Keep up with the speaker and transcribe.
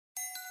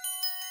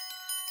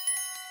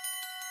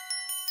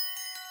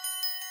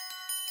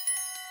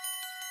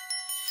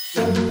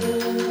Well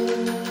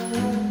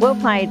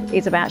Played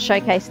is about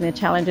showcasing the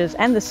challenges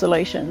and the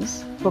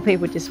solutions for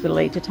people with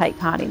disability to take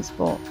part in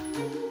sport.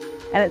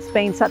 And it's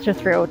been such a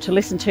thrill to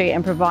listen to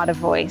and provide a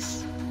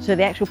voice to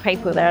the actual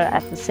people that are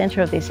at the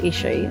centre of this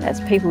issue. That's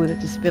people with a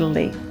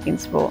disability in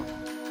sport.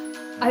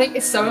 I think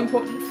it's so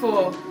important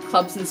for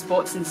clubs and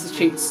sports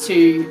institutes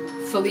to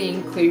fully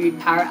include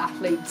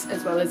para-athletes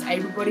as well as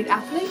able-bodied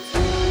athletes.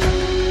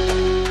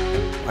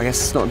 I guess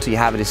it's not until you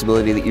have a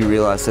disability that you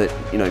realise that,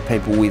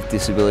 people with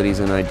disabilities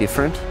are no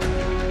different.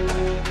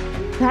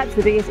 Perhaps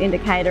the biggest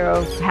indicator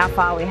of how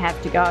far we have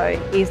to go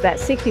is that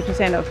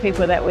 60% of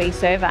people that we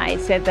surveyed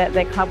said that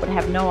their club would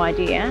have no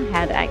idea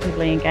how to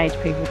actively engage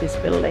people with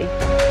disability.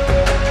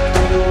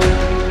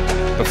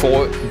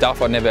 Before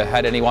Duff, I never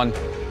had anyone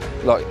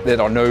that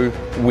I knew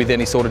with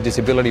any sort of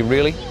disability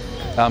really.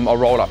 I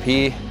rolled up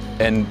here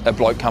and a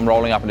bloke come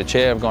rolling up in a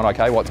chair. I've gone,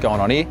 okay, what's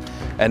going on here?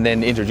 And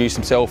then introduced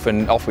himself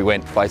and off we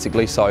went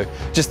basically. So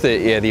just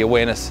the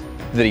awareness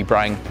that he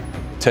brought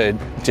to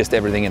just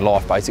everything in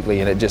life basically,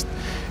 and it just,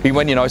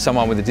 when you know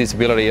someone with a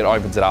disability, it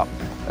opens it up.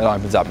 It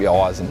opens up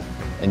your eyes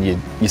and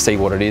you see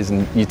what it is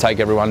and you take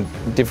everyone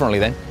differently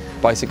then,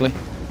 basically.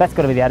 That's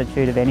got to be the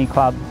attitude of any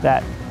club,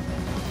 that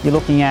you're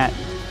looking at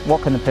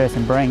what can the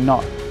person bring,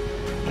 not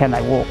can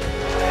they walk.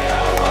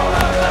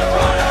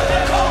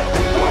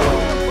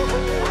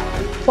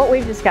 What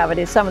we've discovered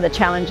is some of the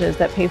challenges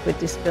that people with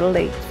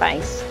disability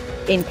face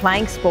in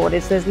playing sport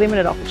is there's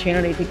limited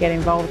opportunity to get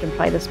involved and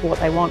play the sport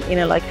they want in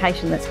a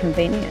location that's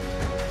convenient.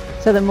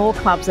 So the more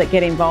clubs that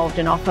get involved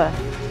and offer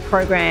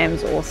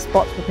programs or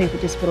spots for people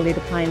with disability to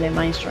play in their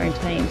mainstream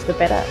teams, the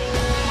better.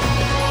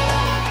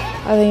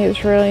 I think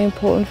it's really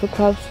important for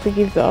clubs to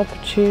give the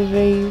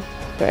opportunity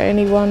for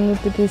anyone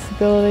with a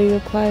disability to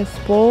play a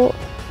sport.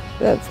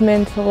 That's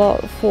meant a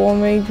lot for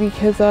me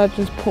because I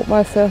just put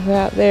myself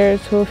out there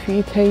to a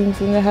few teams,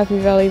 and the Happy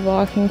Valley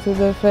Vikings are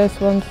the first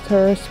ones to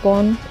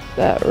respond.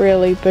 That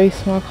really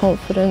boosts my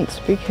confidence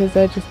because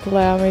they just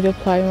allow me to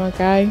play my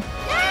game.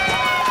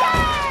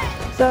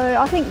 So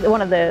I think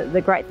one of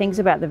the great things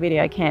about the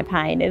video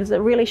campaign is it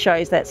really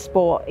shows that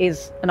sport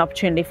is an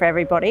opportunity for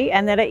everybody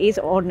and that it is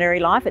ordinary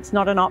life. It's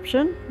not an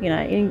option.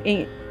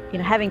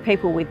 Having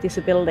people with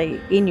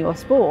disability in your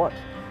sport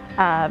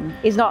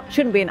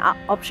shouldn't be an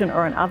option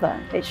or an other.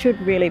 It should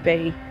really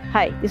be,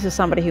 hey, this is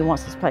somebody who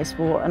wants to play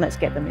sport and let's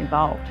get them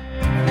involved.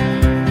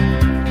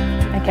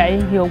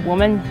 Okay, you're a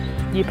woman,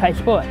 you play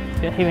sport.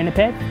 You're hearing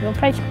impaired, you'll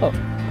play sport.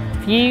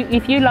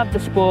 If you love the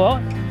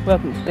sport,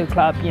 welcome to the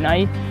club,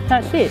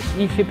 that's it.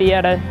 You should be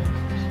able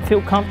to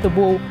feel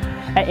comfortable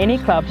at any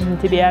club and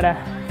to be able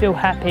to feel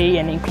happy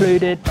and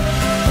included.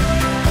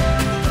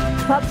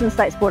 Clubs and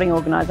state sporting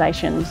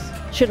organisations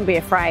shouldn't be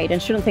afraid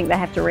and shouldn't think they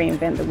have to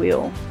reinvent the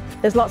wheel.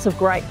 There's lots of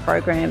great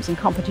programs and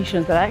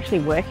competitions that are actually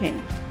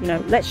working.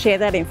 Let's share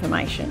that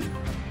information.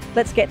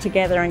 Let's get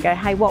together and go,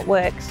 hey, what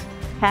works?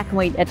 How can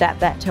we adapt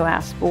that to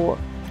our sport,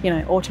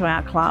 or to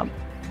our club?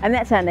 And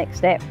that's our next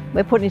step.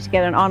 We're putting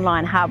together an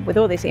online hub with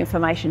all this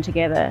information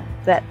together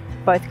that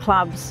both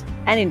clubs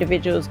and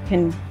individuals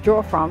can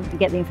draw from and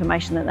get the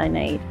information that they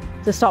need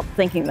to stop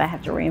thinking they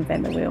have to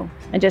reinvent the wheel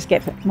and just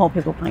get more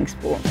people playing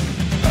sport.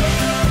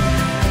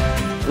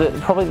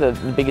 Probably the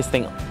biggest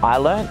thing I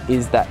learned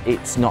is that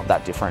it's not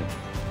that different.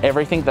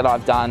 Everything that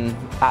I've done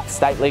at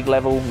state league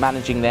level,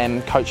 managing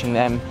them, coaching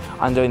them,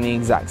 I'm doing the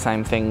exact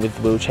same thing with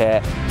the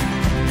wheelchair.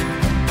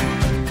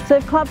 So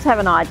if clubs have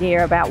an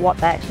idea about what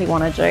they actually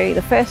want to do,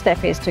 the first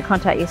step is to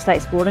contact your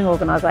state sporting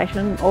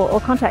organisation or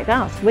contact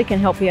us. We can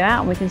help you out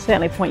and we can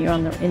certainly point you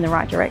in the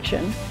right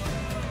direction.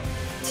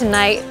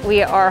 Tonight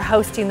we are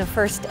hosting the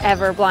first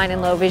ever blind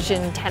and low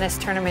vision tennis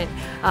tournament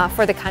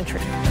for the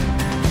country.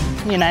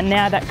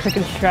 Now that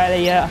Cricket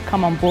Australia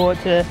come on board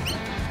to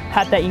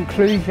have that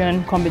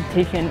inclusion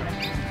competition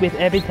with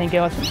everything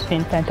else, it's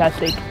been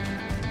fantastic.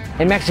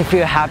 It makes me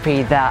feel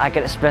happy that I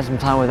get to spend some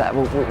time with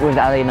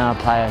the other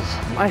United players.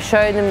 I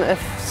showed them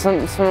some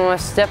of my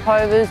step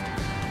overs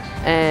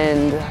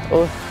and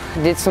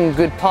did some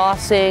good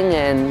passing.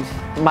 And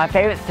my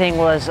favourite thing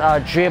was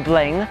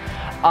dribbling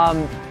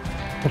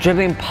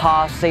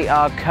past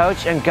the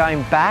coach and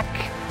going back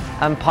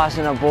and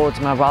passing the ball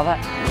to my brother.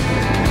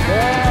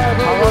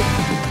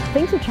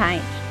 Things have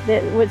changed.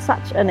 We're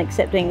such an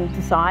accepting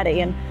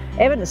society, and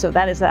evidence of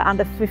that is the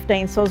under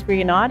 15 Salisbury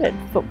United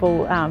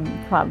football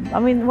club.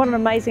 I mean, what an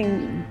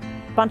amazing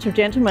bunch of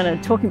gentlemen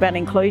are talking about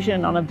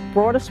inclusion on a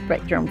broader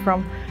spectrum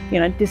from,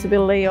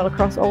 disability all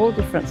across all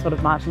different sort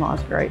of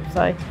marginalised groups.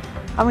 So,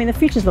 I mean, the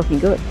future's looking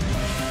good.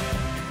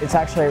 It's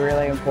actually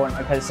really important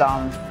because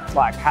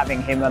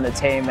having him on the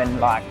team and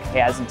he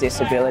has a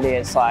disability,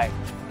 it's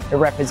it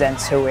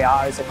represents who we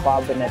are as a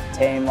club and a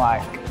team.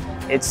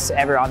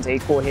 Everyone's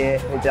equal here.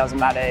 It doesn't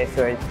matter if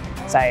you're,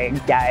 say,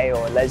 gay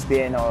or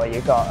lesbian or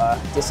you've got a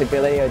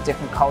disability or a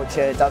different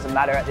culture. It doesn't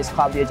matter at this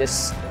club. You're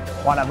just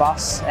one of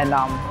us, and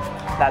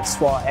that's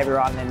what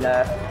everyone in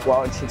the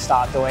world should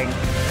start doing.